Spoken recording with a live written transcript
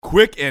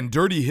Quick and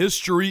Dirty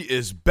History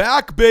is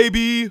back,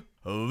 baby!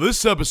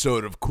 This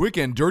episode of Quick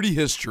and Dirty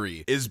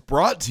History is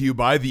brought to you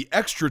by the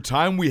extra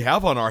time we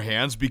have on our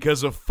hands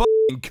because of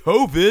fucking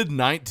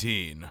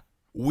COVID-19.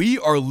 We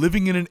are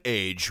living in an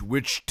age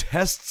which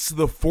tests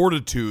the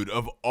fortitude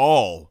of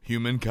all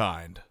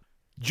humankind.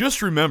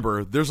 Just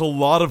remember, there's a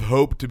lot of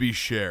hope to be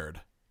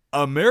shared.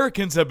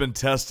 Americans have been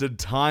tested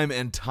time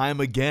and time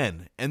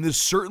again, and this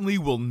certainly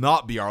will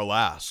not be our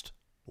last.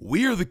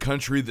 We are the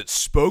country that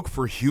spoke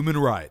for human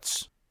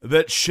rights,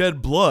 that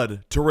shed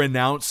blood to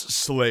renounce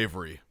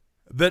slavery,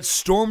 that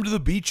stormed the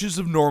beaches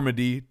of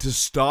Normandy to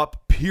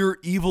stop pure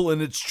evil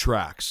in its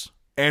tracks,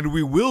 and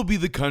we will be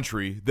the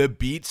country that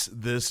beats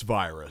this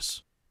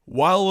virus.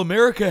 While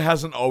America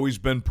hasn't always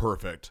been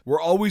perfect,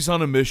 we're always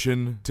on a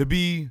mission to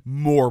be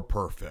more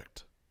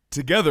perfect.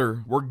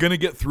 Together, we're gonna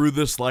get through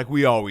this like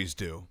we always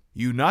do.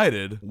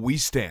 United, we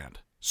stand.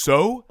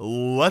 So,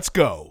 let's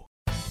go.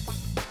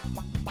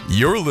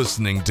 You're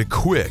listening to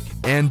Quick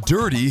and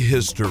Dirty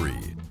History,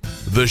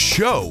 the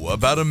show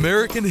about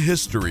American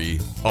history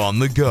on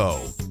the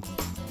go.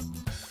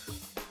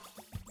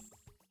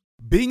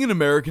 Being an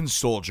American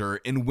soldier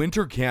in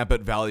winter camp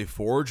at Valley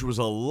Forge was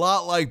a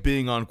lot like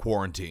being on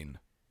quarantine,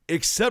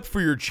 except for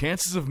your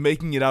chances of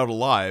making it out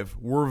alive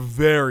were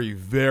very,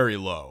 very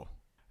low.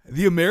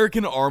 The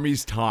American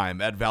Army's time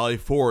at Valley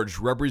Forge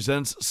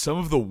represents some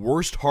of the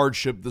worst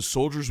hardship the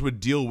soldiers would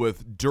deal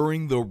with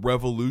during the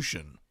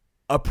Revolution.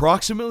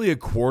 Approximately a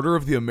quarter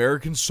of the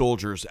American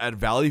soldiers at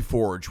Valley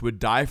Forge would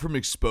die from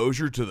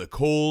exposure to the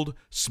cold,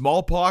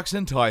 smallpox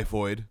and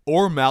typhoid,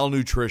 or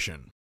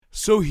malnutrition.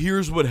 So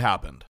here's what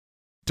happened.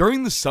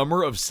 During the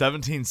summer of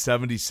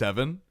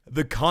 1777,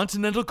 the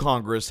Continental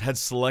Congress had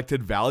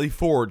selected Valley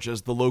Forge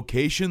as the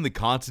location the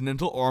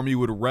Continental Army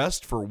would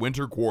rest for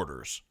winter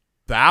quarters.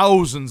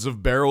 Thousands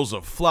of barrels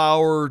of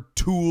flour,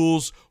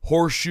 tools,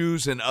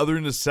 horseshoes, and other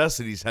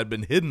necessities had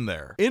been hidden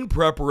there in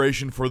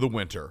preparation for the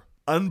winter.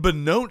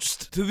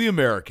 Unbeknownst to the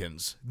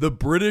Americans, the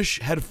British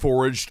had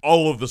foraged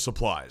all of the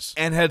supplies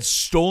and had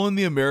stolen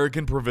the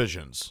American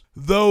provisions.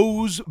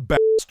 Those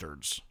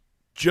bastards.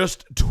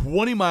 Just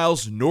 20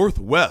 miles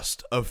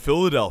northwest of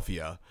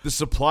Philadelphia, the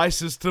supply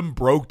system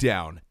broke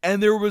down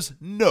and there was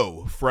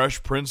no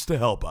Fresh Prince to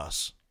help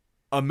us.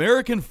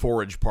 American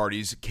forage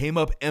parties came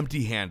up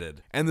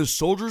empty-handed, and the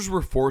soldiers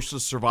were forced to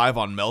survive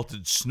on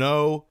melted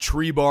snow,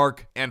 tree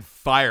bark, and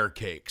fire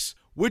cakes,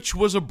 which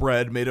was a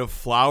bread made of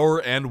flour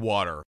and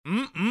water.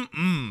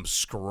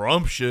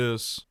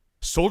 Scrumptious.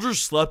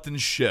 Soldiers slept in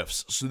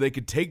shifts so they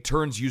could take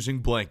turns using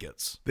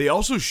blankets. They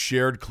also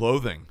shared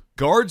clothing.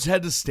 Guards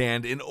had to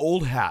stand in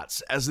old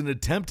hats as an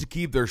attempt to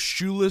keep their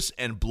shoeless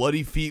and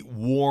bloody feet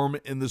warm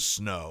in the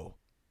snow.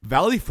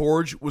 Valley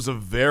Forge was a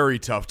very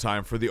tough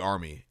time for the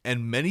Army,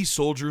 and many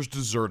soldiers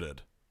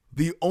deserted.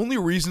 The only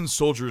reason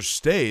soldiers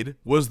stayed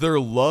was their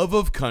love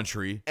of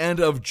country and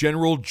of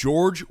General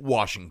George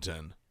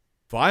Washington.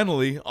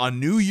 Finally, on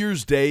New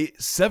Year's Day,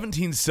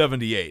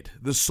 1778,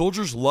 the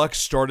soldiers' luck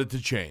started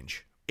to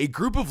change. A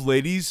group of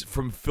ladies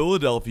from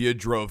Philadelphia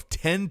drove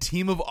 10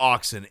 team of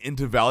oxen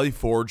into Valley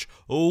Forge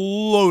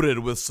loaded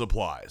with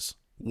supplies.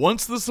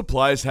 Once the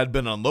supplies had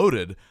been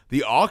unloaded,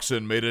 the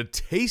oxen made a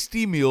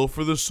tasty meal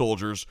for the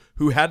soldiers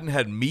who hadn't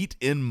had meat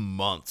in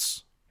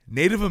months.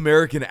 Native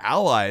American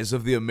allies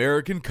of the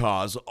American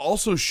cause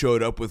also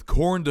showed up with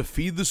corn to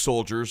feed the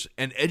soldiers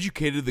and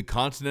educated the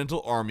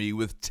Continental Army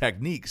with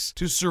techniques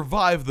to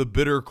survive the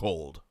bitter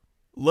cold.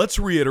 Let's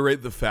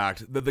reiterate the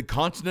fact that the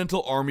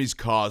Continental Army's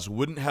cause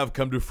wouldn't have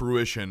come to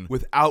fruition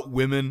without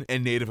women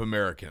and Native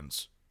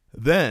Americans.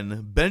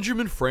 Then,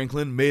 Benjamin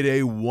Franklin made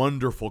a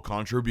wonderful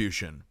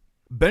contribution.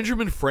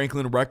 Benjamin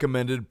Franklin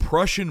recommended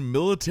Prussian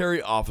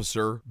military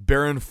officer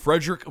Baron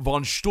Frederick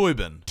von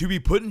Steuben to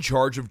be put in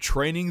charge of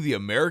training the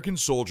American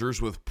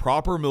soldiers with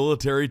proper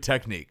military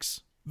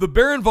techniques. The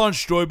Baron von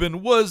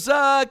Steuben was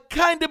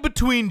kinda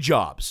between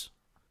jobs.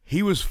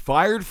 He was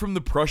fired from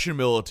the Prussian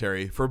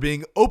military for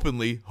being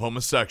openly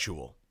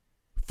homosexual.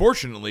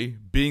 Fortunately,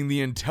 being the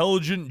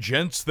intelligent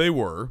gents they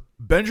were,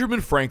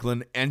 Benjamin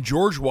Franklin and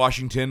George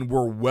Washington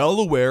were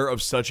well aware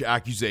of such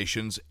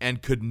accusations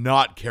and could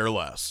not care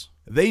less.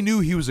 They knew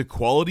he was a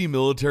quality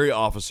military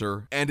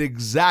officer and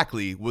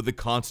exactly what the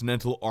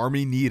Continental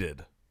Army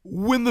needed.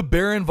 When the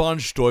Baron von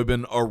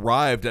Steuben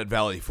arrived at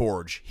Valley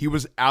Forge, he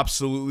was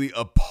absolutely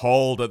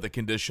appalled at the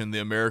condition the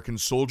American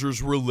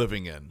soldiers were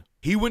living in.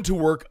 He went to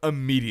work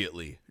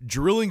immediately,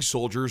 drilling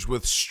soldiers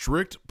with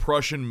strict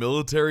Prussian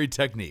military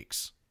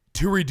techniques.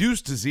 To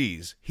reduce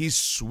disease, he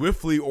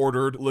swiftly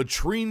ordered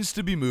latrines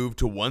to be moved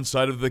to one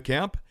side of the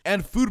camp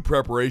and food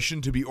preparation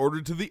to be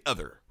ordered to the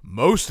other.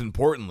 Most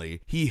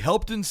importantly, he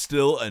helped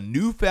instill a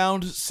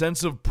newfound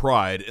sense of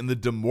pride in the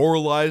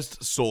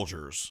demoralized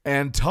soldiers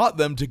and taught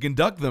them to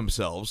conduct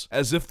themselves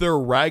as if their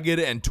ragged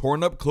and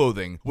torn-up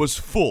clothing was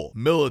full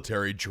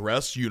military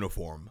dress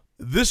uniform.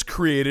 This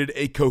created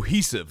a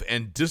cohesive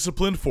and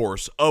disciplined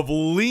force of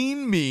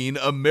lean, mean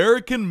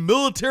American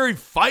military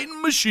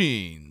fighting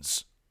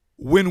machines.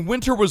 When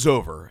winter was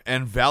over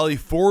and Valley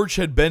Forge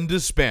had been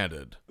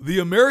disbanded, the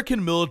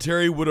American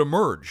military would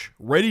emerge,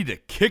 ready to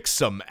kick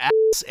some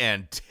ass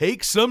and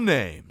take some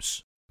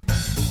names.